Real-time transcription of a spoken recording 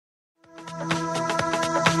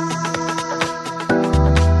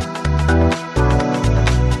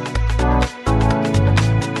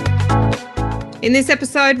In this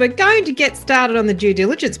episode, we're going to get started on the due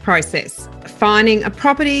diligence process. Finding a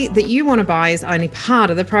property that you want to buy is only part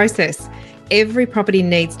of the process. Every property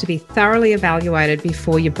needs to be thoroughly evaluated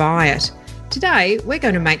before you buy it. Today, we're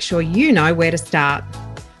going to make sure you know where to start.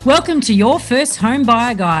 Welcome to Your First Home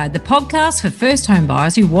Buyer Guide, the podcast for first home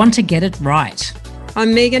buyers who want to get it right.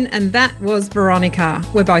 I'm Megan and that was Veronica.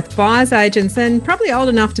 We're both buyer's agents and probably old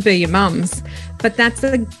enough to be your mums. But that's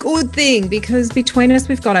a good thing because between us,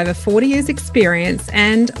 we've got over 40 years experience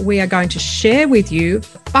and we are going to share with you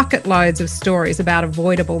bucket loads of stories about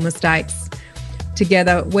avoidable mistakes.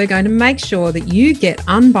 Together, we're going to make sure that you get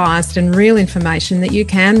unbiased and real information that you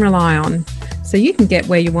can rely on so you can get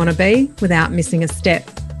where you want to be without missing a step.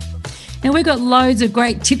 Now, we've got loads of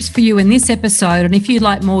great tips for you in this episode, and if you'd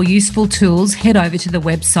like more useful tools, head over to the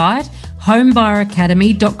website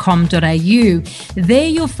homebuyeracademy.com.au. There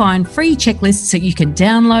you'll find free checklists that you can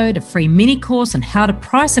download, a free mini course on how to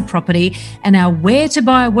price a property, and our Where to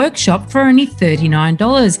Buy workshop for only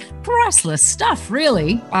 $39. Priceless stuff,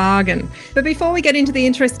 really. Bargain. But before we get into the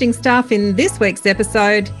interesting stuff in this week's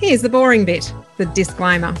episode, here's the boring bit, the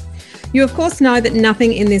disclaimer. You, of course, know that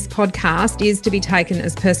nothing in this podcast is to be taken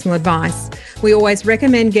as personal advice. We always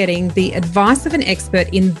recommend getting the advice of an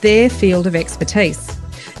expert in their field of expertise.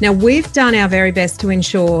 Now, we've done our very best to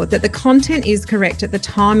ensure that the content is correct at the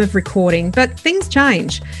time of recording, but things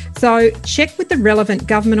change. So check with the relevant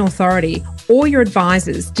government authority or your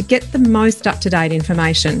advisors to get the most up-to-date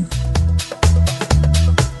information.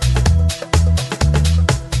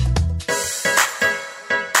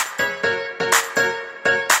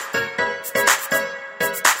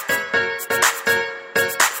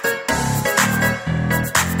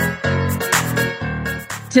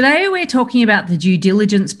 Today, we're talking about the due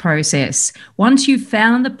diligence process. Once you've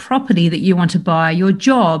found the property that you want to buy, your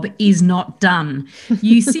job is not done.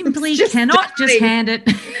 You simply cannot just hand it.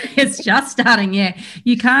 It's just starting, yeah.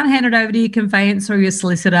 You can't hand it over to your conveyancer or your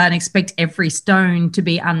solicitor and expect every stone to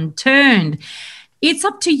be unturned. It's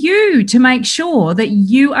up to you to make sure that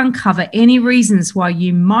you uncover any reasons why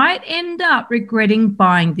you might end up regretting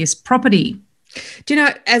buying this property. Do you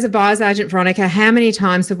know, as a buyer's agent, Veronica, how many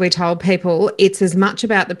times have we told people it's as much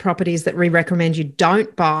about the properties that we recommend you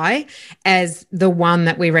don't buy as the one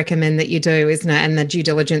that we recommend that you do, isn't it? And the due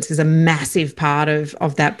diligence is a massive part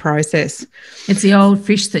of that process. It's the old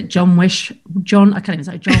fish that John West rejects.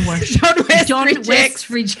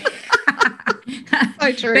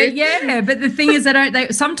 So true. But the thing is,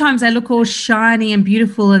 sometimes they look all shiny and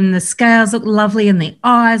beautiful and the scales look lovely and the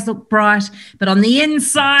eyes look bright, but on the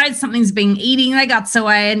inside, something's been eating their guts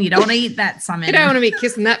away and you don't want to eat that. You don't want to be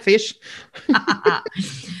kissing that fish. Dear.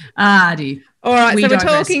 All right, so we're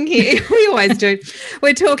talking here. We always do.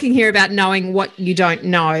 We're talking here about knowing what you don't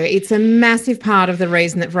know. It's a massive part of the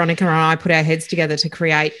reason that Veronica and I put our heads together to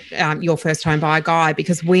create Your First Home Buyer Guide,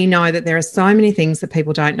 because we know that there are so many things that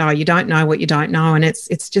people don't know. You don't know what you don't know, and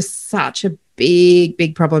it's just such a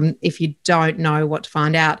big problem if you don't know what to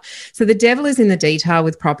find out. So the devil is in the detail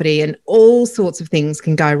with property and all sorts of things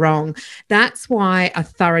can go wrong. That's why a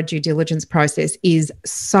thorough due diligence process is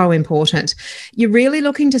so important. You're really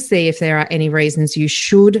looking to see if there are any reasons you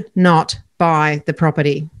should not buy the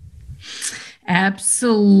property.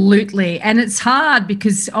 Absolutely. And it's hard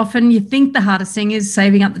because often you think the hardest thing is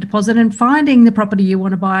saving up the deposit and finding the property you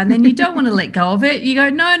want to buy, and then you don't want to let go of it. You go,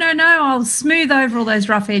 no, I'll smooth over all those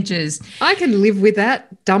rough edges. I can live with that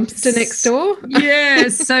dumpster next door.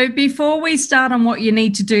 Yes. So before we start on what you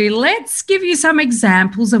need to do, let's give you some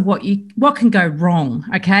examples of what can go wrong.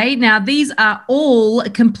 Okay. Now, these are all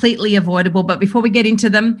completely avoidable, but before we get into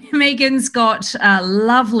them, Megan's got a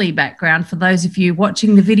lovely background. For those of you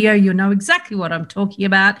watching the video, you'll know exactly what I'm talking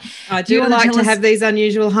about. I do like to have these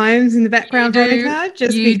unusual homes in the background,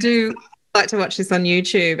 Veronica. You do. I like to watch this on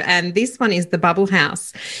YouTube, and this one is the Bubble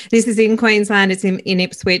House. This is in Queensland. It's in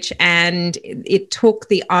Ipswich, and it took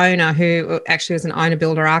the owner, who actually was an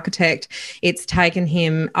owner-builder architect, it's taken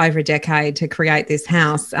him over a decade to create this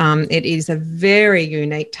house. It is a very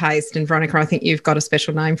unique taste, and Veronica, I think you've got a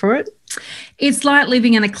special name for it. It's like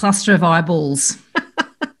living in a cluster of eyeballs.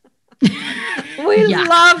 We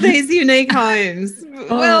love these unique homes.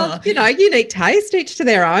 Well, unique taste, each to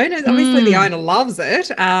their own. Obviously, the owner loves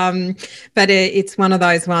it, but it's one of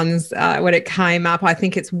those ones when it came up, I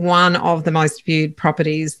think it's one of the most viewed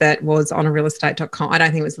properties that was on a realestate.com. I don't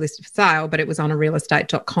think it was listed for sale, but it was on a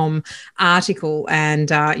realestate.com article, and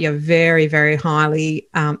you're very, very high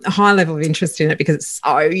level of interest in it because it's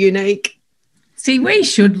so unique. See, we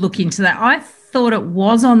should look into that. I thought it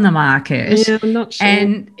was on the market. Yeah, I'm not sure.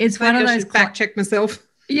 And it's one of those fact check myself.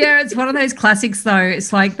 Yeah, it's one of those classics, though.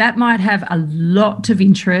 It's like that might have a lot of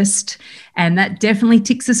interest, and that definitely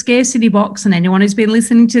ticks a scarcity box. And anyone who's been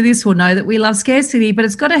listening to this will know that we love scarcity, but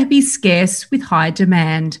it's got to be scarce with high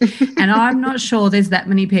demand. And I'm not sure there's that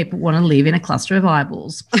many people want to live in a cluster of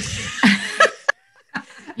eyeballs.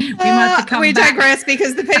 We digress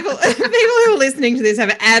because the people who are listening to this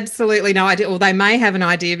have absolutely no idea, or they may have an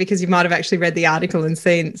idea because you might have actually read the article and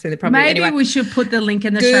seen the property. Maybe anyway, we should put the link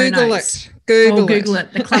in the show notes. Google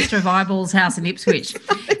it. The cluster of eyeballs house in Ipswich.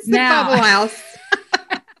 It's now, the bubble house.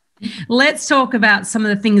 Let's talk about some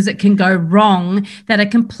of the things that can go wrong that are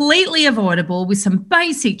completely avoidable with some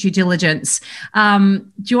basic due diligence. Do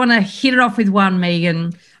you want to hit it off with one,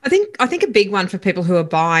 Megan? I think a big one for people who are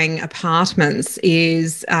buying apartments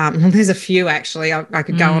is, there's a few actually, I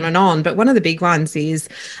could go on, but one of the big ones is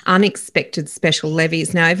unexpected special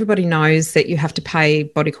levies. Now, everybody knows that you have to pay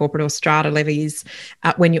body corporate or strata levies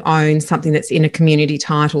when you own something that's in a community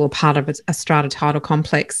title or part of a strata title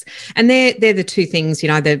complex. And they're the two things,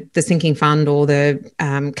 the sinking fund or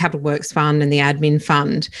the capital works fund and the admin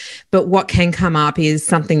fund. But what can come up is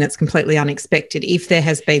something that's completely unexpected. If there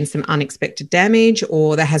has been some unexpected damage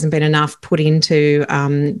or there hasn't been enough put into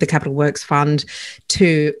the Capital Works Fund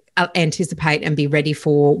to anticipate and be ready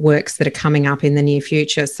for works that are coming up in the near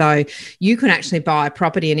future. So you can actually buy a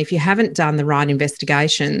property, and if you haven't done the right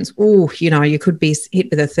investigations, you could be hit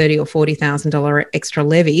with a $30,000 or $40,000 extra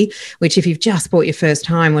levy, which if you've just bought your first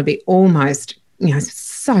home would be almost,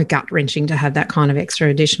 so gut-wrenching to have that kind of extra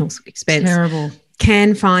additional expense. Terrible.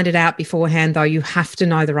 Can find it out beforehand, though. You have to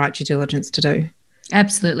know the right due diligence to do.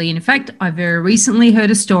 Absolutely. And in fact, I very recently heard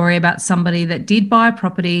a story about somebody that did buy a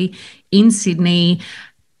property in Sydney,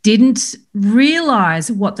 didn't realise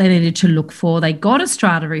what they needed to look for. They got a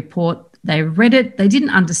strata report, they read it, they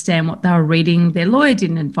didn't understand what they were reading, their lawyer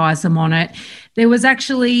didn't advise them on it. There was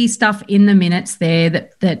actually stuff in the minutes there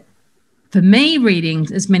that for me, reading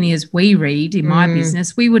as many as we read in my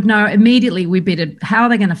business, we would know immediately how are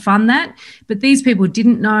they going to fund that? But these people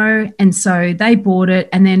didn't know, and so they bought it,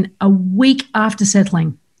 and then a week after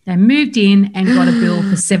settling, they moved in and got a bill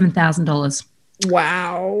for $7,000.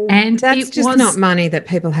 Wow. And that's just not money that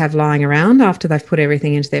people have lying around after they've put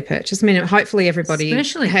everything into their purchase. I mean, hopefully everybody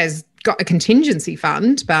has got a contingency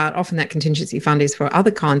fund, but often that contingency fund is for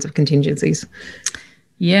other kinds of contingencies.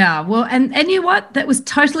 Yeah, well, and you know what? That was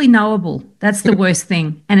totally knowable. That's the worst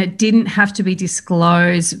thing. And it didn't have to be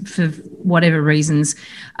disclosed for whatever reasons.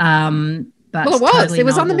 But well, it was. Totally it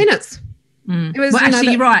was knowable. On the minutes. It was,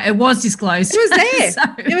 you're right. It was disclosed. It was there. So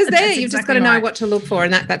it was there. You've just got to know what to look for,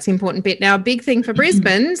 and that's the important bit. Now, a big thing for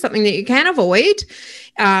Brisbane, something that you can avoid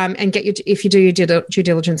and if you do your due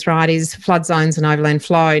diligence right, is flood zones and overland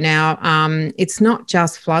flow. Now, it's not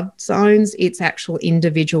just flood zones, it's actual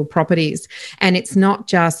individual properties. And it's not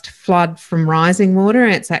just flood from rising water.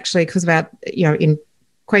 It's actually because in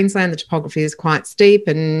Queensland, the topography is quite steep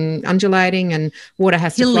and undulating, and water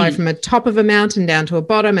has to flow from a top of a mountain down to a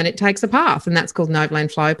bottom, and it takes a path, and that's called an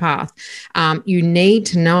overland flow path. You need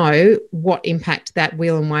to know what impact that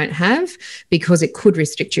will and won't have, because it could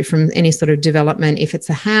restrict you from any sort of development. If it's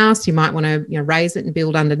a house, you might want to raise it and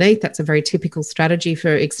build underneath. That's a very typical strategy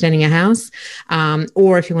for extending a house.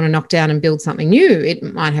 Or if you want to knock down and build something new, it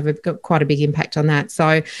might have quite a big impact on that.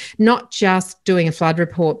 So not just doing a flood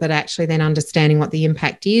report, but actually then understanding what the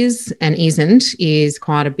impact is and isn't is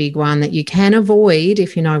quite a big one that you can avoid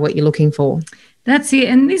if you know what you're looking for. That's it.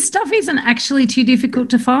 And this stuff isn't actually too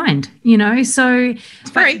difficult to find, so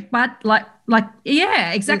it's free. But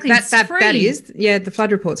yeah, exactly. That is, the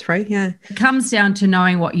flood report's free. Yeah. It comes down to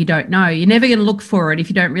knowing what you don't know. You're never going to look for it if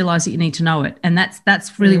you don't realise that you need to know it. And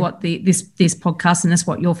that's really what this podcast, and that's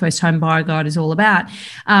what Your First Home Buyer Guide is all about.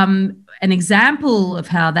 An example of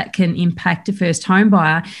how that can impact a first home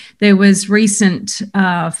buyer, there was recent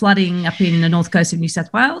flooding up in the north coast of New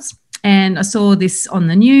South Wales, and I saw this on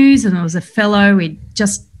the news, and there was a fellow, he'd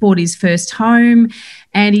just bought his first home,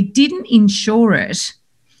 and he didn't insure it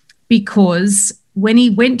because when he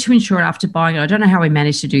went to insure it after buying it, I don't know how he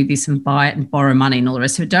managed to do this and buy it and borrow money and all the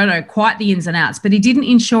rest of it. Don't know quite the ins and outs, but he didn't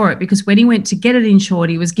insure it because when he went to get it insured,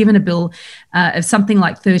 he was given a bill of something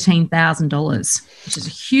like $13,000, which is a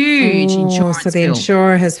huge insurance bill. So the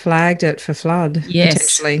insurer has flagged it for flood,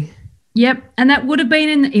 potentially. Yep, and that would have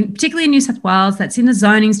been particularly in New South Wales. That's in the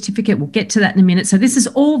zoning certificate. We'll get to that in a minute. So this is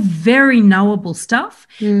all very knowable stuff,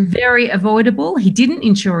 very avoidable. He didn't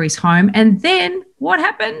insure his home, and then what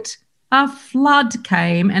happened? A flood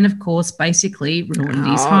came and, of course, basically ruined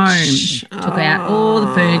his home, took out all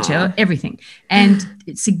the furniture, everything, and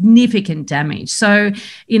significant damage. So,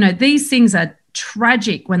 these things are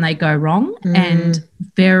tragic when they go wrong and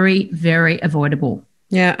very, very avoidable.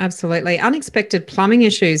 Yeah, absolutely. Unexpected plumbing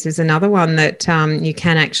issues is another one that you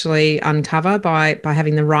can actually uncover by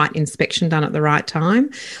having the right inspection done at the right time.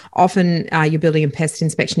 Often, your building and pest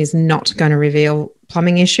inspection is not going to reveal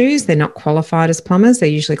plumbing issues. They're not qualified as plumbers. They're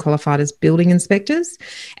usually qualified as building inspectors,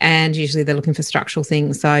 and usually they're looking for structural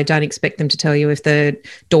things. So don't expect them to tell you if the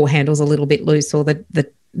door handle's a little bit loose or the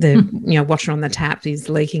washer on the tap is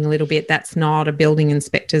leaking a little bit. That's not a building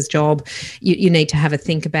inspector's job. You need to have a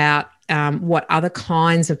think about what other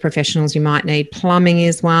kinds of professionals you might need. Plumbing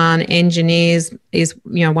is one, engineers is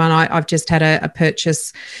one. I've just had a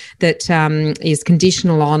purchase that is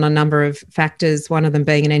conditional on a number of factors, one of them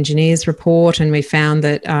being an engineer's report, and we found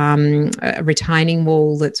that a retaining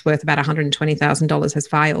wall that's worth about $120,000 has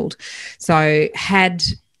failed. So had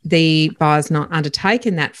the buyers not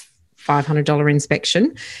undertaken that $500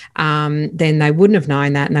 inspection, then they wouldn't have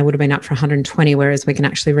known that, and they would have been up for $120, whereas we can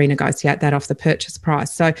actually renegotiate that off the purchase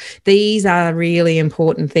price. So these are really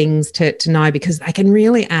important things to know, because they can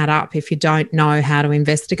really add up if you don't know how to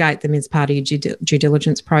investigate them as part of your due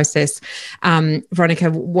diligence process. Veronica,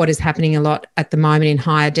 what is happening a lot at the moment in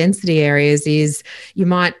higher density areas is you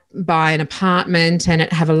might buy an apartment and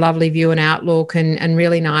it have a lovely view and outlook and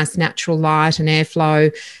really nice natural light and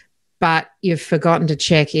airflow, but you've forgotten to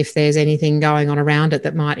check if there's anything going on around it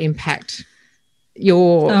that might impact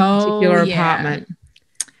your particular apartment.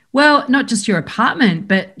 Well, not just your apartment,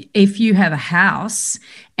 but if you have a house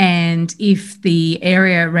and if the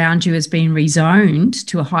area around you has been rezoned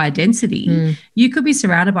to a higher density, you could be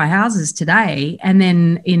surrounded by houses today, and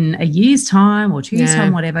then in a year's time or 2 years'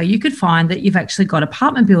 time, whatever, you could find that you've actually got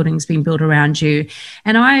apartment buildings being built around you.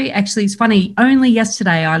 And it's funny, only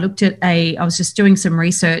yesterday I looked at I was just doing some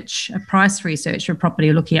research, a price research for a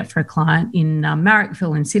property looking at for a client in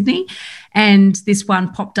Marrickville in Sydney. And this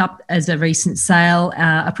one popped up as a recent sale,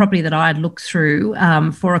 a property that I had looked through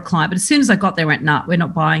for a client. But as soon as I got there, I went, nah, we're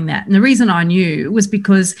not buying that. And the reason I knew was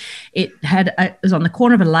because it was on the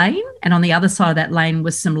corner of a lane, and on the other side of that lane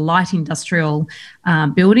was some light industrial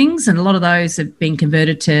buildings. And a lot of those have been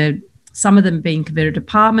converted to, some of them being converted to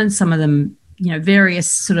apartments, some of them, various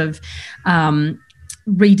sort of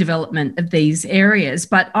redevelopment of these areas.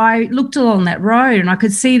 But I looked along that road and I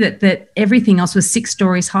could see that everything else was 6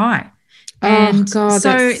 stories high. And oh God,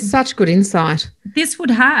 so that's such good insight. This would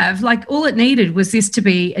have, all it needed was this to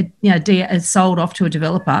be sold off to a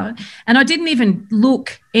developer. And I didn't even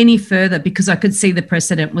look any further because I could see the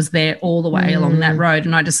precedent was there all the way along that road.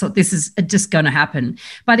 And I just thought, this is just going to happen.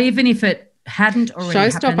 But even if it hadn't already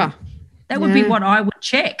happened, that would be what I would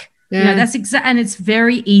check. Yeah. That's and it's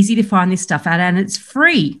very easy to find this stuff out, and it's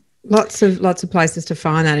free. Lots of places to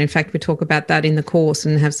find that. In fact, we talk about that in the course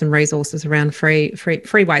and have some resources around free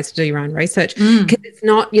ways to do your own research. Because it's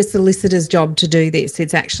not your solicitor's job to do this.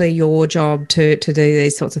 It's actually your job to do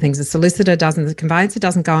these sorts of things. The conveyancer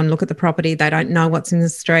doesn't go and look at the property. They don't know what's in the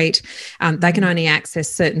street. They can only access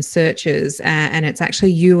certain searches, and it's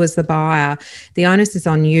actually you as the buyer. The onus is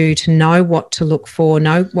on you to know what to look for,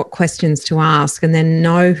 know what questions to ask, and then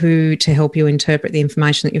know who to help you interpret the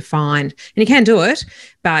information that you find. And you can do it,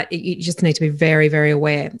 but you just need to be very, very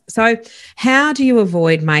aware. So how do you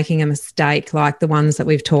avoid making a mistake like the ones that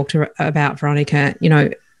we've talked about, Veronica?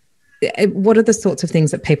 What are the sorts of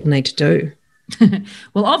things that people need to do?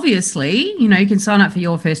 Well, obviously, you can sign up for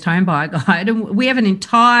your first home buyer guide. And we have an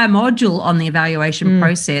entire module on the evaluation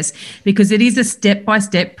process, because it is a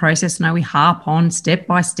step-by-step process. Now we harp on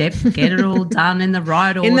step-by-step, get it all done in the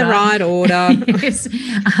right order. In the right order. Yes.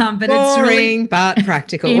 But boring, it's really but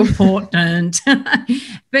practical. Important.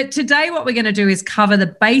 But today what we're going to do is cover the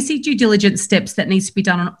basic due diligence steps that needs to be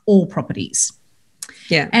done on all properties.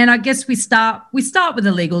 Yeah. And I guess we start with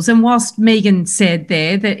the legals. And whilst Megan said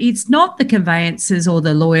there that it's not the conveyancers or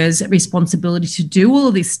the lawyers' responsibility to do all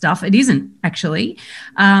of this stuff, it isn't actually.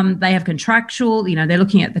 They have contractual, they're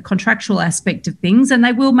looking at the contractual aspect of things, and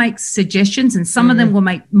they will make suggestions, and some of them will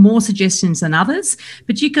make more suggestions than others.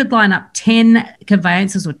 But you could line up 10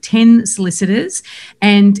 conveyancers or 10 solicitors,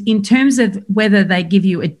 and in terms of whether they give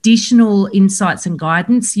you additional insights and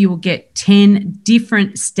guidance, you will get 10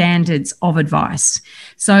 different standards of advice.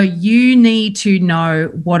 So you need to know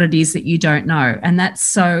what it is that you don't know. And that's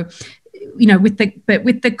so, with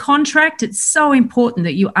the contract, it's so important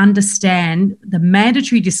that you understand the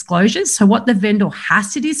mandatory disclosures. So what the vendor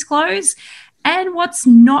has to disclose and what's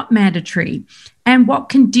not mandatory, and what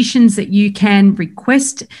conditions that you can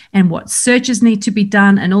request, and what searches need to be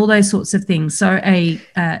done, and all those sorts of things. So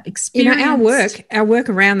our work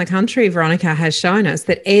around the country, Veronica, has shown us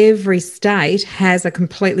that every state has a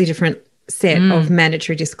completely different set of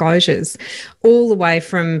mandatory disclosures, all the way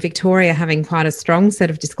from Victoria having quite a strong set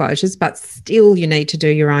of disclosures, but still you need to do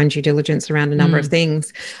your own due diligence around a number of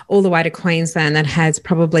things, all the way to Queensland that has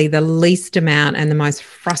probably the least amount and the most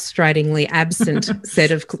frustratingly absent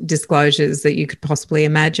set of disclosures that you could possibly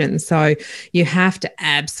imagine. So you have to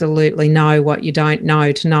absolutely know what you don't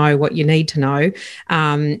know to know what you need to know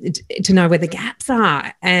where the gaps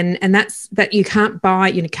are. And that's that you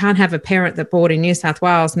can't have a parent that bought in New South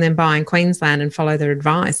Wales and then buy in Queensland and follow their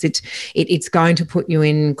advice. It's going to put you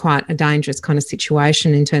in quite a dangerous kind of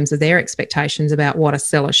situation in terms of their expectations about what a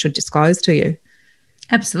seller should disclose to you.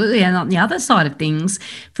 Absolutely. And on the other side of things,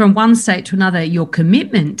 from one state to another, your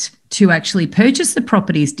commitment to actually purchase the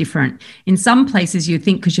property is different. In some places, you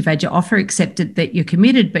think because you've had your offer accepted that you're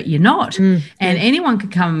committed, but you're not. And anyone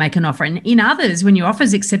could come and make an offer. And in others, when your offer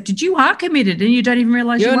is accepted, you are committed and you don't even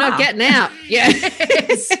realise you're not getting out. Yeah.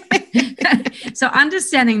 So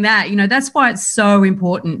understanding that, that's why it's so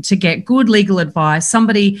important to get good legal advice,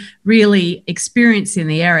 somebody really experienced in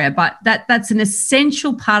the area. But that's an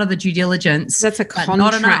essential part of the due diligence. That's a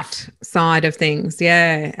contract side of things,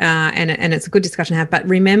 yeah. And it's a good discussion to have. But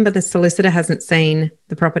remember, the solicitor hasn't seen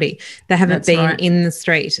the property. They haven't been in the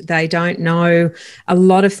street. They don't know a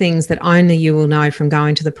lot of things that only you will know from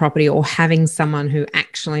going to the property or having someone who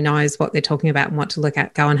actually knows what they're talking about and what to look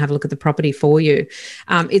at, go and have a look at the property for you.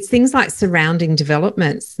 It's things like surrounding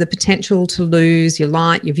developments, the potential to lose your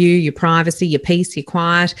light, your view, your privacy, your peace, your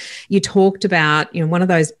quiet. You talked about, one of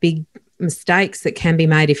those big mistakes that can be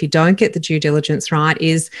made if you don't get the due diligence right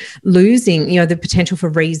is losing, the potential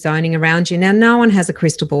for rezoning around you. Now, no one has a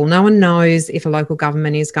crystal ball. No one knows if a local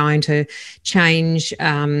government is going to change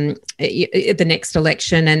the next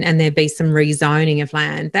election and there be some rezoning of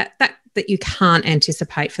land. That you can't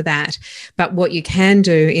anticipate for that. But what you can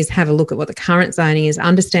do is have a look at what the current zoning is,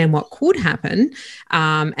 understand what could happen,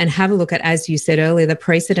 and have a look at, as you said earlier, the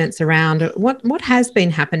precedents around what has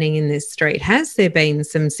been happening in this street. Has there been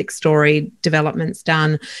some 6-storey developments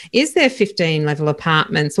done? Is there 15-level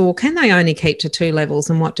apartments, or can they only keep to 2 levels?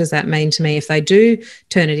 And what does that mean to me if they do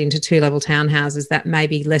turn it into 2-level townhouses? That may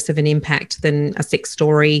be less of an impact than a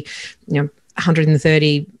 6-storey,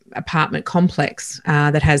 130 apartment complex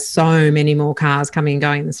that has so many more cars coming and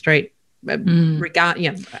going in the street,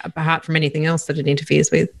 apart from anything else that it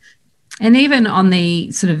interferes with. And even on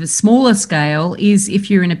the sort of a smaller scale is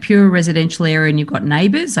if you're in a pure residential area and you've got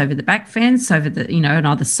neighbours over the back fence, over the, on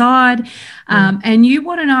either side, and you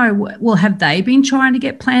want to know, well, have they been trying to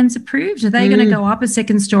get plans approved? Are they going to go up a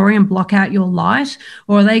second story and block out your light?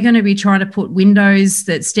 Or are they going to be trying to put windows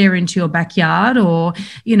that stare into your backyard? Or,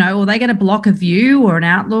 are they going to block a view or an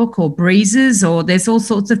outlook or breezes? Or there's all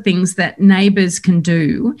sorts of things that neighbours can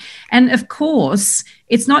do. And of course,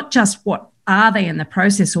 it's not just what are they in the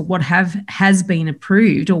process or what has been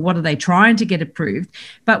approved or what are they trying to get approved,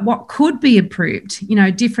 but what could be approved.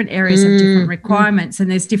 Different areas have different requirements and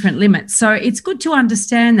there's different limits. So it's good to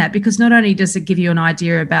understand that, because not only does it give you an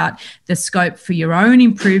idea about the scope for your own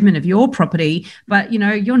improvement of your property, but,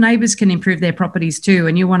 your neighbours can improve their properties too,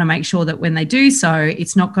 and you want to make sure that when they do so,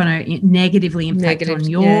 it's not going to negatively impact on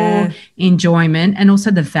your enjoyment and also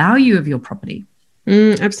the value of your property.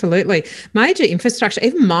 Absolutely. Major infrastructure,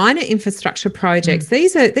 even minor infrastructure projects,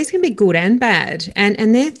 these can be good and bad.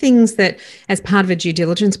 And they're things that, as part of a due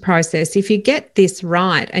diligence process, if you get this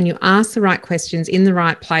right and you ask the right questions in the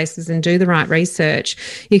right places and do the right research,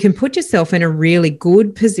 you can put yourself in a really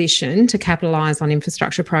good position to capitalise on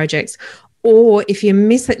infrastructure projects. Or if you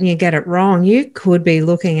miss it and you get it wrong, you could be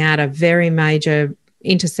looking at a very major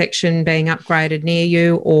intersection being upgraded near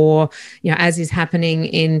you, or as is happening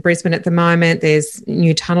in Brisbane at the moment, there's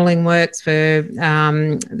new tunnelling works for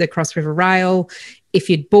the Cross River Rail. If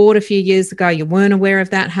you'd bought a few years ago, you weren't aware of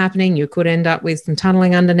that happening, you could end up with some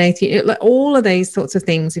tunnelling underneath you. All of these sorts of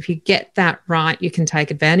things, if you get that right, you can take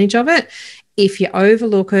advantage of it. If you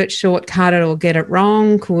overlook it, shortcut it, or get it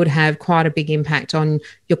wrong, could have quite a big impact on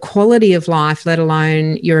your quality of life, let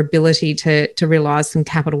alone your ability to realise some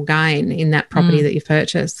capital gain in that property that you've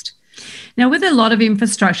purchased. Now, with a lot of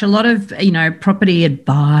infrastructure, a lot of, property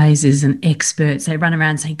advisors and experts, they run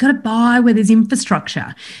around saying, got to buy where there's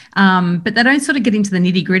infrastructure. But they don't sort of get into the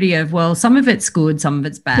nitty gritty of, well, some of it's good, some of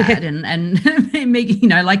it's bad. And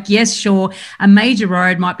yes, sure, a major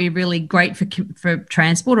road might be really great for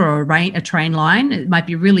transport, or a train line. It might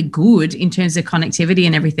be really good in terms of connectivity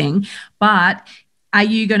and everything. But are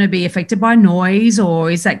you going to be affected by noise, or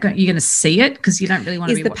is that you're going to see it because you don't really want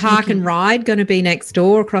to be? Is the park and ride going to be next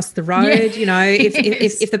door across the road? Yeah. You know,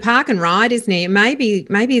 if the park and ride is near, maybe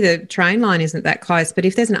the train line isn't that close. But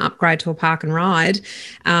if there's an upgrade to a park and ride,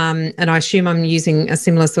 and I assume I'm using a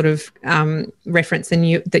similar sort of reference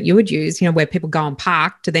that you would use, you know, where people go and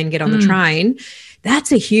park to then get on the train.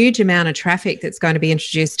 That's a huge amount of traffic that's going to be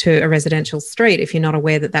introduced to a residential street if you're not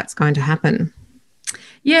aware that that's going to happen.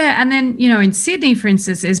 Yeah, and then, you know, in Sydney, for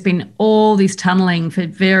instance, there's been all this tunnelling for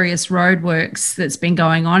various roadworks that's been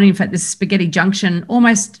going on. In fact, there's Spaghetti Junction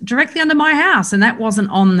almost directly under my house, and that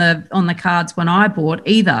wasn't on the cards when I bought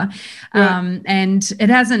either. Yeah. And it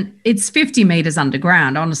hasn't. It's 50 metres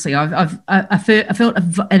underground. Honestly, I felt,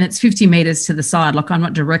 and it's 50 metres to the side. Like I'm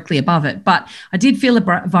not directly above it, but I did feel a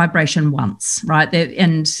vibration once, right there.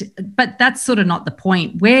 But that's sort of not the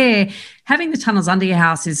point. Where having the tunnels under your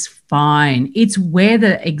house is fine. It's where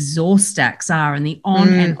the exhaust stacks are and the on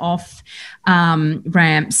and off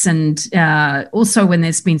ramps, and also when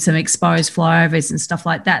there's been some exposed flyovers and stuff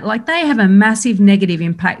like that. Like they have a massive negative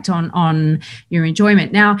impact on your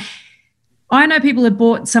enjoyment. Now, I know people have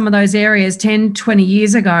bought some of those areas 10, 20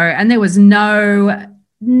 years ago, and there was no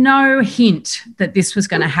hint that this was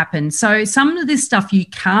going to happen. So some of this stuff you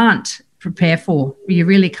can't prepare for. You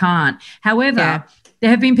really can't. However, there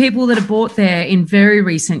have been people that have bought there in very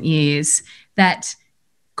recent years that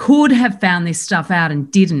could have found this stuff out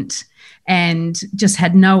and didn't, and just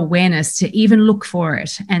had no awareness to even look for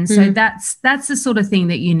it. And so that's the sort of thing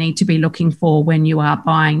that you need to be looking for when you are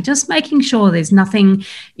buying, just making sure there's nothing,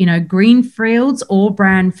 you know, green fields or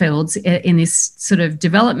brown fields in this sort of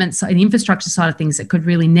development side, the infrastructure side of things that could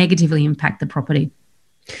really negatively impact the property.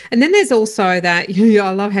 And then there's also that,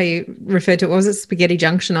 I love how you referred to it, was it Spaghetti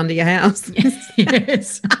Junction under your house?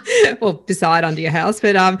 Yes. Or beside under your house.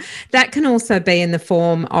 But that can also be in the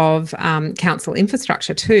form of council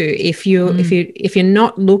infrastructure too. If you're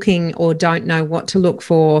not looking or don't know what to look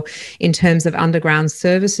for in terms of underground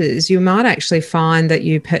services, you might actually find that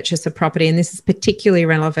you purchase a property, and this is particularly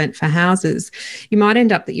relevant for houses. You might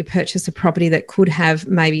end up that you purchase a property that could have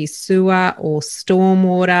maybe sewer or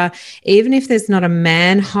stormwater, even if there's not a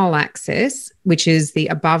manhole access, which is the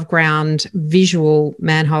above ground visual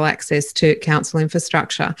manhole access to council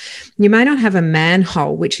infrastructure. You may not have a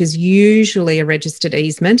manhole, which is usually a registered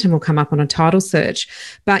easement and will come up on a title search,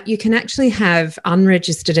 but you can actually have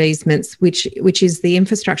unregistered easements, which is the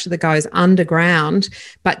infrastructure that goes underground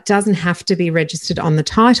but doesn't have to be registered on the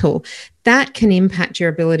title. That can impact your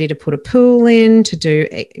ability to put a pool in, to do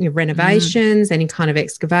renovations, any kind of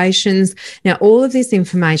excavations. Now, all of this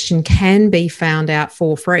information can be found out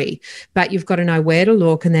for free, but you've got to know where to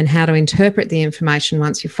look and then how to interpret the information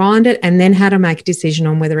once you find it, and then how to make a decision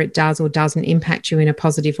on whether it does or doesn't impact you in a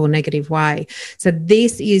positive or negative way. So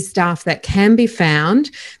this is stuff that can be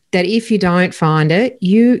found, that if you don't find it,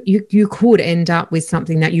 you could end up with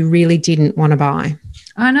something that you really didn't want to buy.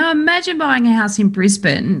 I know. Imagine buying a house in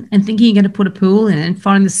Brisbane and thinking you're going to put a pool in and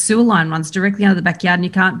finding the sewer line runs directly under the backyard and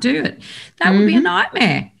you can't do it. That would be a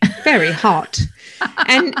nightmare. Very hot.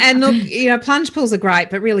 And look, plunge pools are great,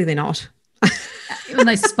 but really they're not. Even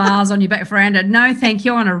those spas on your back veranda. No, thank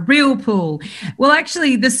you, on a real pool. Well,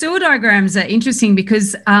 actually, the sewer diagrams are interesting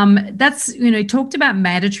because that's, talked about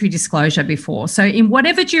mandatory disclosure before. So in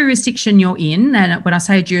whatever jurisdiction you're in, and when I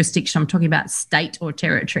say jurisdiction, I'm talking about state or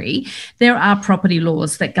territory, there are property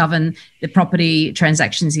laws that govern the property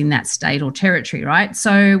transactions in that state or territory, right?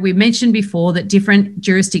 So we mentioned before that different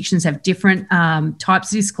jurisdictions have different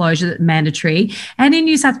types of disclosure that are mandatory. And in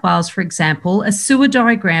New South Wales, for example, a sewer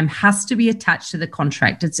diagram has to be attached to the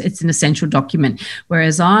contract. It's an essential document.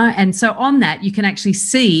 And so on that, you can actually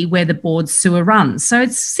see where the board's sewer runs. So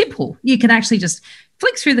it's simple. You can actually just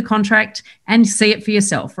flick through the contract and see it for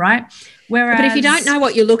yourself, right? But if you don't know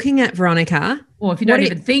what you're looking at, Veronica, or if you don't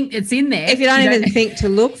even think it's in there, if you don't even think to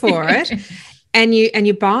look for it, and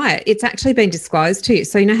you buy it, it's actually been disclosed to you.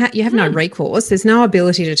 So you have no recourse. There's no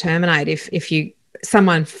ability to terminate if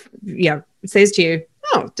someone says to you,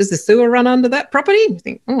 "Oh, does the sewer run under that property?" You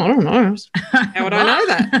think, "Oh, I don't know. How would I know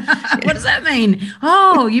that?" What does that mean?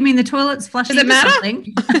 Oh, you mean the toilet's flushing into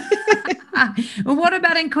something? Well, what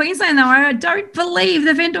about in Queensland, though? I don't believe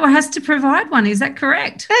the vendor has to provide one. Is that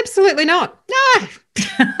correct? Absolutely not. No.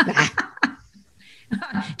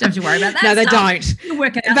 Don't have to worry about that. No, they don't. You'll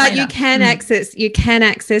work it out but later. you can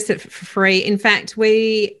access it for free. In fact,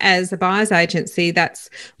 we as a buyer's agency, that's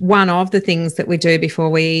one of the things that we do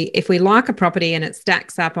if we like a property and it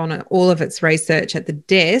stacks up on all of its research at the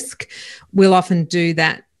desk, we'll often do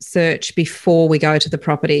that search before we go to the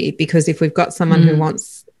property, because if we've got someone who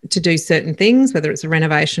wants to do certain things, whether it's a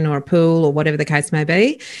renovation or a pool or whatever the case may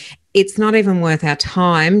be, it's not even worth our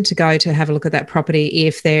time to go to have a look at that property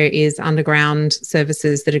if there is underground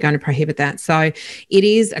services that are going to prohibit that. So it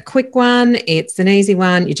is a quick one. It's an easy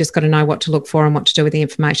one. You just got to know what to look for and what to do with the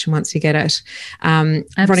information once you get it.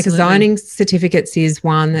 Veronica, zoning certificates is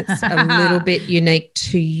one that's a little bit unique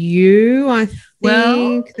to you, I think.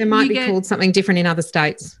 Well, they might be called something different in other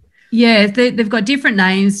states. Yeah, they've got different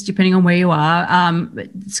names depending on where you are.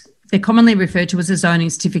 They're commonly referred to as a zoning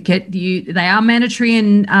certificate. They are mandatory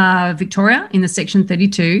in Victoria in the Section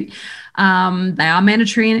 32. They are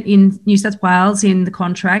mandatory in New South Wales in the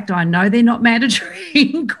contract. I know they're not mandatory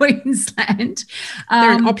in Queensland.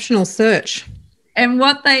 They're an optional search. And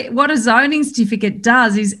what a zoning certificate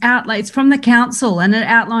does is it's from the council, and it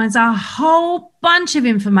outlines a whole bunch of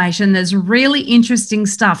information. There's really interesting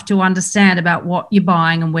stuff to understand about what you're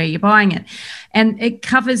buying and where you're buying it. And it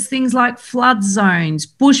covers things like flood zones,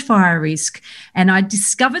 bushfire risk. And I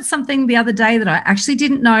discovered something the other day that I actually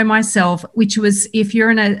didn't know myself, which was if you're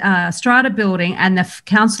in a strata building and the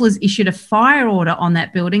council has issued a fire order on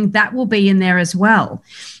that building, that will be in there as well.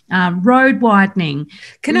 Road widening.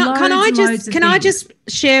 Can I just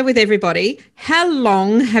share with everybody, how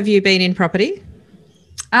long have you been in property?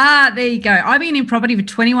 There you go. I've been in property for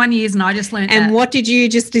 21 years and I just learned And what did you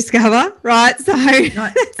just discover? Right. So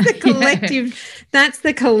that's the collective. Yeah. That's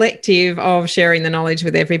the collective of sharing the knowledge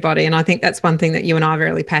with everybody. And I think that's one thing that you and I are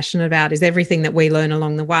really passionate about is everything that we learn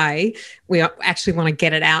along the way. We actually want to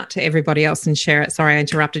get it out to everybody else and share it. Sorry, I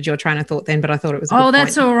interrupted your train of thought then, but I thought it was a good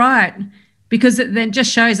that's point. all right. Because it then just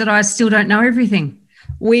shows that I still don't know everything.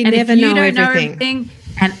 We never know everything.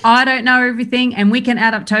 And I don't know everything, and we can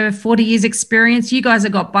add up to over 40 years experience. You guys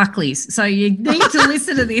have got Buckleys, so you need to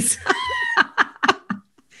listen to this.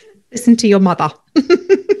 Listen to your mother.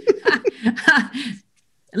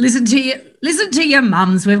 Listen to your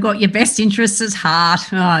mums. We've got your best interests at heart.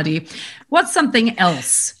 Oh dear. What's something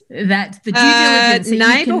else that the due diligence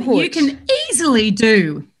neighbourhood you can easily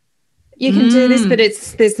do? You can do this, but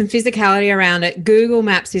there's some physicality around it. Google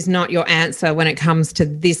Maps is not your answer when it comes to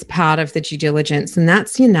this part of the due diligence, and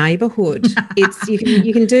that's your neighbourhood.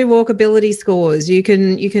 You can do walkability scores. You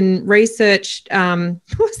can research.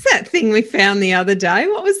 What's that thing we found the other day?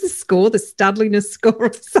 What was the score? The Studliness score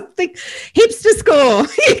or something? Hipster score.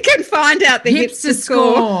 You can find out the hipster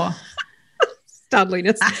score.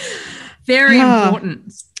 Studliness. Very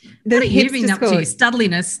important. The what are you been up to?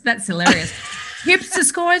 Studliness. That's hilarious. Hipster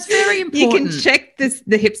score is very important. You can check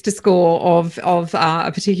the hipster score of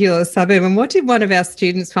a particular suburb. And what did one of our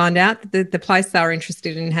students find out? The place they were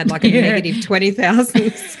interested in had like a negative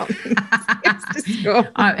 20,000 something hipster score.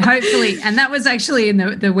 Hopefully, and that was actually in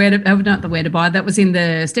the where to, not the where to buy. That was in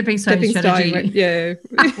the stepping stone strategy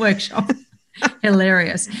workshop.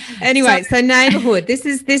 Hilarious. Anyway, so neighbourhood, this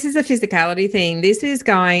is a physicality thing. This is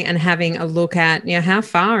going and having a look at, how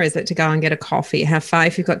far is it to go and get a coffee? How far,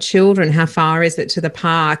 if you've got children, how far is it to the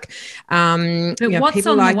park? But what's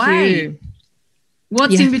people on like the way? You.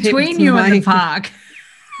 What's in between you and the park?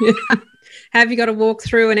 Have you got to walk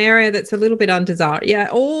through an area that's a little bit undesirable? Yeah,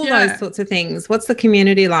 all those sorts of things. What's the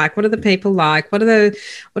community like? What are the people like? What are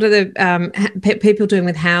the people doing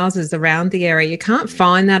with houses around the area? You can't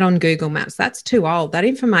find that on Google Maps. That's too old. That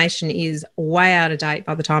information is way out of date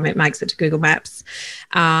by the time it makes it to Google Maps.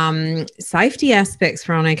 Safety aspects,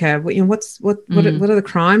 Veronica. What are the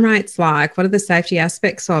crime rates like? What are the safety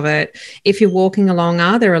aspects of it? If you're walking along,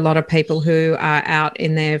 are there a lot of people who are out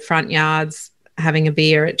in their front yards having a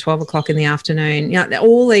beer at 12 o'clock in the afternoon?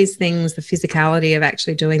 All these things, the physicality of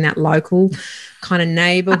actually doing that local kind of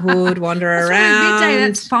neighbourhood, wander around. Midday,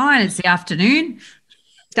 that's fine. It's the afternoon.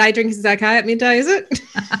 Day drinking is okay at midday, is it?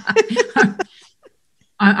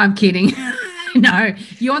 I'm kidding. No,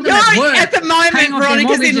 you're on the work. At the moment,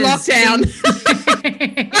 Veronica's in lockdown.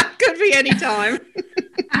 Could be any time.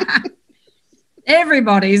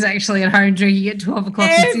 Everybody's actually at home drinking at 12 o'clock.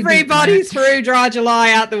 Everybody threw Dry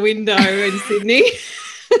July out the window in Sydney.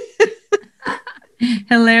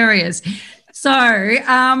 Hilarious. So,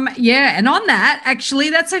 and on that,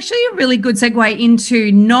 that's actually a really good segue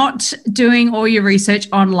into not doing all your research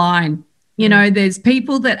online. There's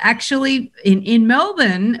people that actually in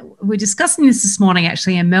Melbourne, we're discussing this morning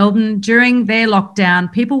actually in Melbourne, during their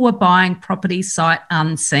lockdown, people were buying property sight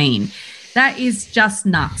unseen. That is just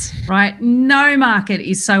nuts, right? No market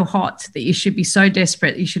is so hot that you should be so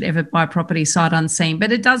desperate you should ever buy property sight unseen.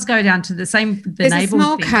 But it does go down to the same. There's a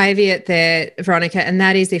small caveat there, Veronica, and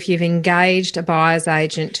that is if you've engaged a buyer's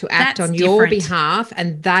agent to act on your behalf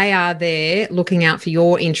and they are there looking out for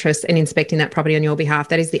your interests and inspecting that property on your behalf,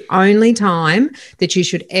 that is the only time that you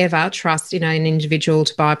should ever trust an individual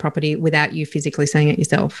to buy a property without you physically seeing it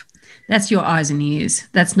yourself. That's your eyes and ears.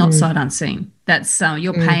 That's not sight unseen. That's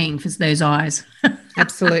you're paying for those eyes.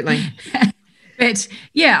 Absolutely. But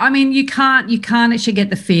yeah, I mean, you can't actually get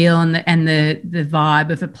the feel and the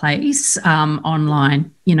vibe of a place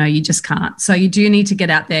online. You know, you just can't. So you do need to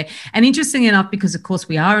get out there. And interestingly enough, because of course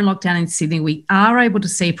we are in lockdown in Sydney, we are able to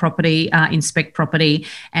see property, inspect property.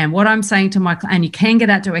 And what I'm saying to and you can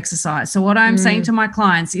get out to exercise. So what I'm saying to my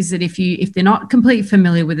clients is that if they're not completely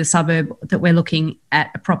familiar with the suburb that we're looking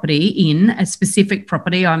at a property in, a specific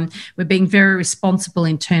property, we're being very responsible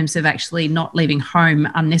in terms of actually not leaving home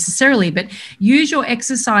unnecessarily, but use your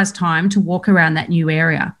exercise time to walk around that new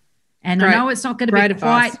area. And I know it's not going to be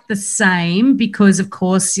quite the same because, of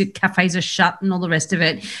course, your cafes are shut and all the rest of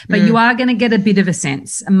it, but you are going to get a bit of a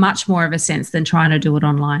sense, much more of a sense than trying to do it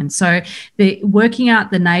online. So working out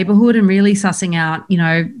the neighbourhood and really sussing out, you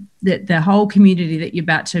know, the whole community that you're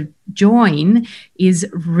about to join is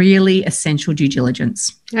really essential due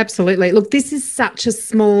diligence. Absolutely. Look, this is such a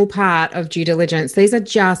small part of due diligence. These are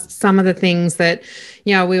just some of the things that,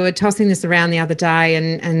 you know, we were tossing this around the other day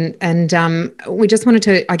and we just wanted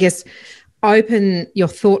to, I guess, open your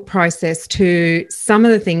thought process to some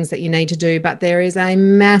of the things that you need to do, but there is a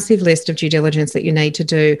massive list of due diligence that you need to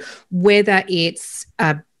do, whether it's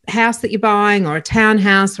a house that you're buying or a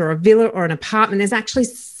townhouse or a villa or an apartment. There's actually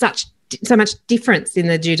so much difference in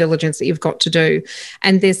the due diligence that you've got to do,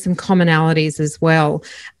 and there's some commonalities as well.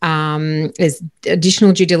 There's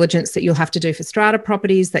additional due diligence that you'll have to do for strata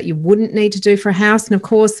properties that you wouldn't need to do for a house, and of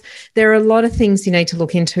course there are a lot of things you need to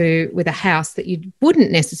look into with a house that you wouldn't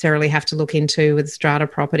necessarily have to look into with a strata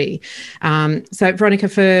property. So Veronica,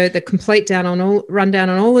 for the complete rundown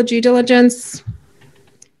on all the due diligence,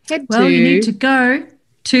 you need to go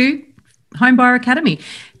to Home Buyer Academy.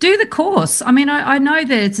 Do the course. I mean, I know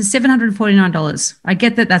that it's $749. I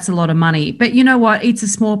get that that's a lot of money, but you know what? It's a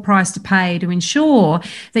small price to pay to ensure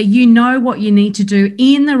that you know what you need to do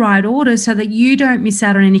in the right order so that you don't miss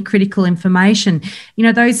out on any critical information. You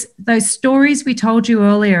know, those stories we told you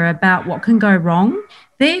earlier about what can go wrong,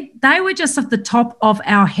 they were just off the top of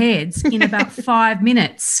our heads in about 5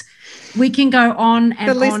 minutes. We can go on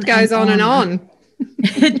and on. The list goes on and on.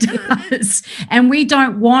 It does. And we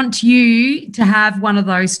don't want you to have one of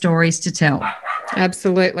those stories to tell.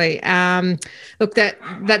 Absolutely. Look,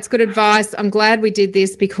 that's good advice. I'm glad we did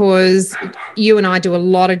this because you and I do a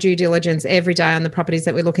lot of due diligence every day on the properties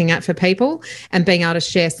that we're looking at for people, and being able to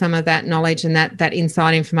share some of that knowledge and that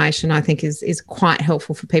inside information, I think is quite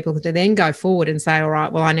helpful for people to then go forward and say, all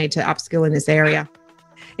right, well, I need to upskill in this area.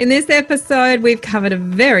 In this episode, we've covered a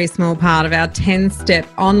very small part of our 10-step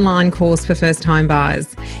online course for first-time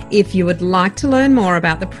buyers. If you would like to learn more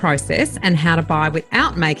about the process and how to buy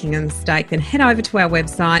without making a mistake, then head over to our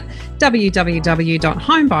website,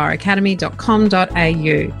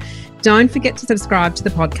 www.homebuyeracademy.com.au. Don't forget to subscribe to the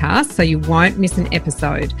podcast so you won't miss an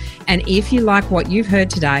episode. And if you like what you've heard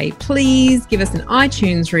today, please give us an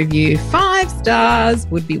iTunes review. 5 stars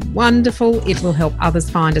would be wonderful. It will help others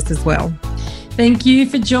find us as well. Thank you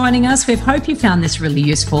for joining us. We hope you found this really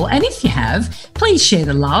useful. And if you have, please share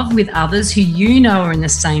the love with others who you know are in the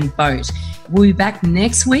same boat. We'll be back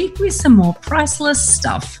next week with some more priceless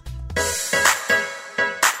stuff.